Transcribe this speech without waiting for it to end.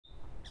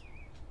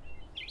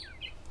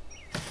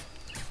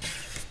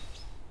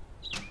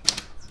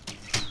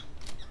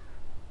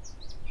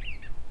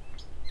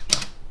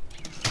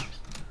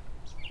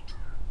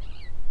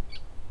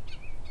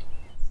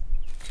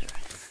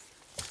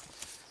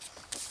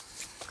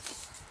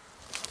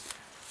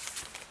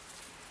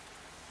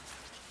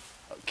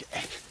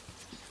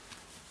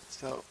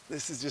So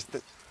this is just the,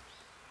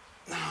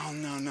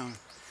 no.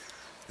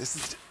 This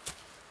is,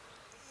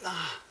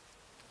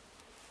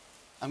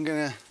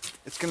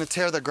 it's gonna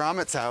tear the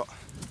grommets out.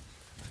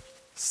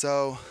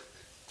 So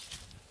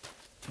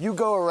you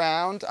go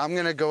around, I'm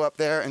gonna go up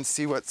there and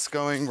see what's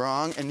going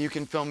wrong, and you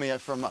can film me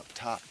from up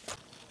top.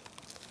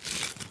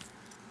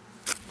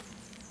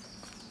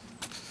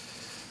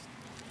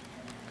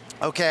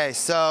 Okay,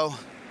 so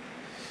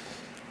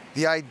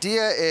the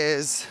idea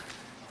is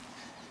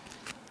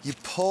you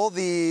pull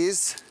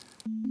these.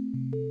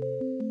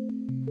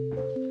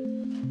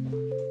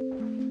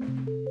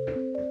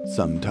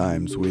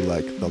 Sometimes we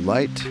like the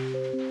light.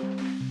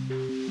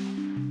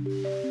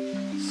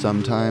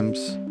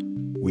 Sometimes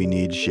we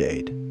need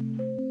shade.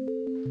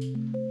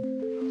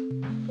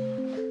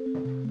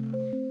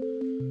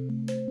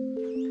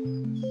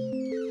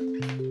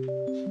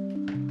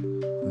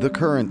 The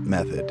current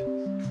method.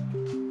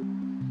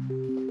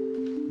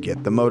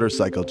 Get the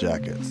motorcycle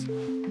jackets.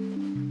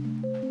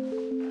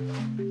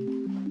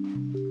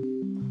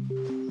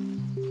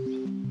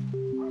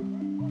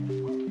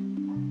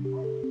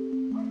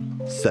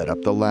 Set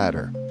up the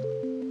ladder.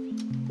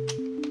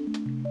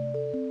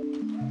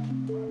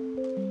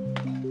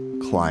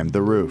 Climb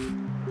the roof.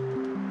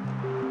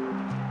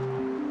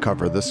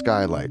 Cover the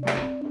skylight.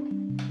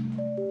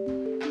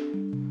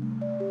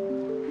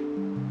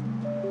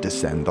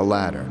 Descend the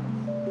ladder.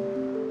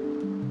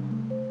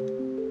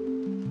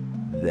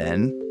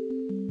 Then,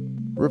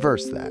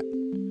 reverse that.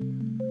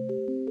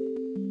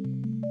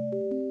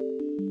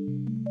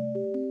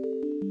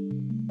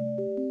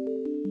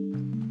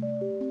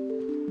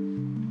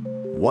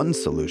 One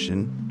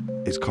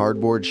solution is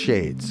cardboard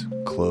shades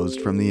closed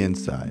from the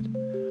inside.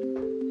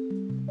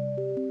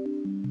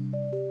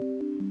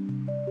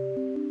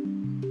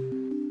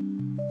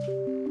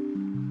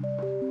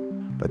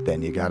 But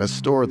then you gotta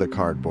store the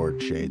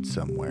cardboard shades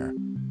somewhere.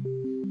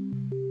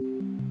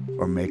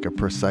 Or make a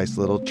precise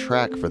little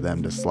track for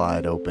them to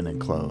slide open and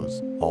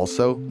close.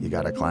 Also, you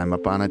gotta climb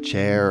up on a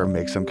chair or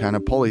make some kind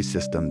of pulley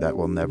system that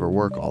will never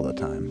work all the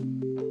time.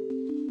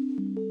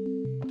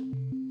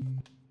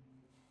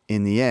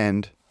 In the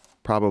end,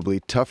 probably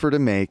tougher to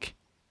make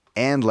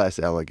and less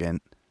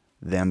elegant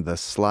than the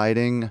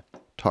sliding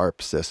tarp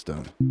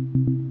system.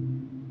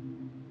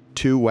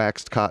 2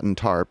 waxed cotton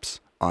tarps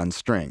on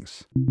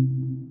strings.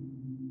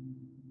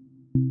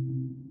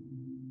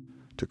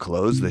 To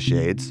close the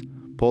shades,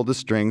 pull the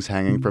strings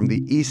hanging from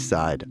the east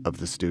side of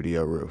the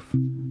studio roof.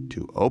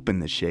 To open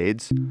the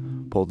shades,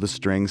 pull the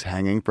strings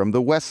hanging from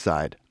the west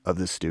side of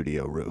the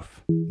studio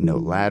roof. No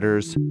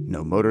ladders,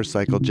 no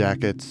motorcycle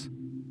jackets,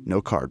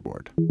 no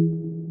cardboard.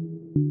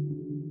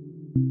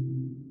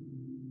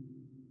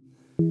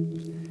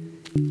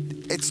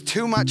 It's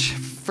too much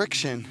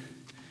friction.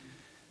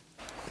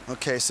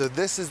 Okay, so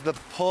this is the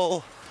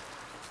pull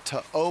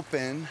to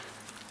open.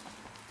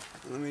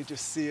 Let me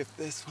just see if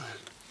this one,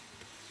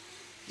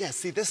 yeah,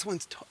 see this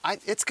one's,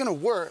 it's gonna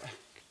work.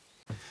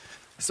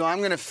 So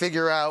I'm gonna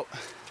figure out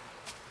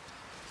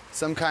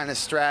some kind of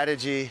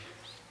strategy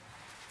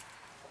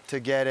to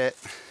get it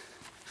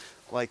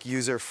like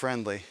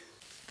user-friendly.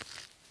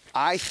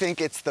 I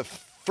think it's the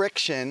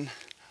friction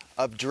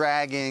of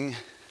dragging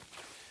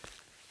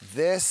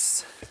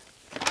this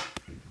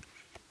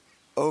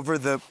over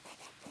the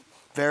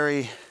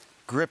very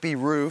grippy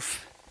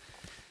roof,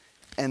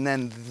 and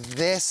then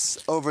this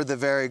over the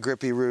very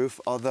grippy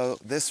roof, although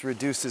this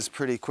reduces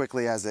pretty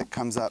quickly as it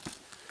comes up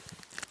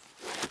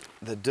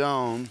the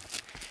dome.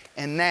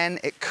 And then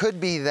it could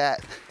be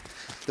that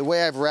the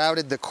way I've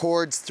routed the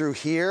cords through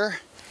here,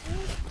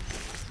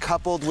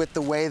 coupled with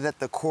the way that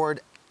the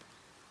cord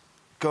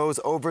goes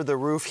over the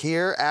roof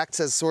here, acts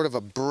as sort of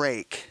a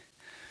brake.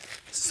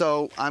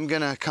 So I'm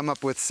gonna come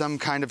up with some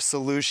kind of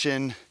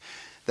solution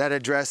that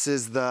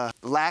addresses the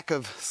lack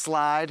of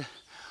slide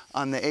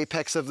on the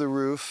apex of the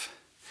roof,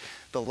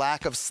 the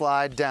lack of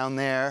slide down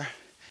there,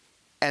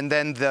 and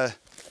then the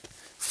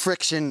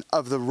friction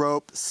of the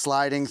rope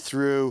sliding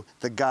through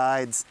the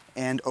guides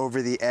and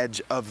over the edge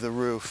of the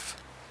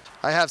roof.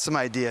 I have some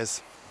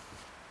ideas.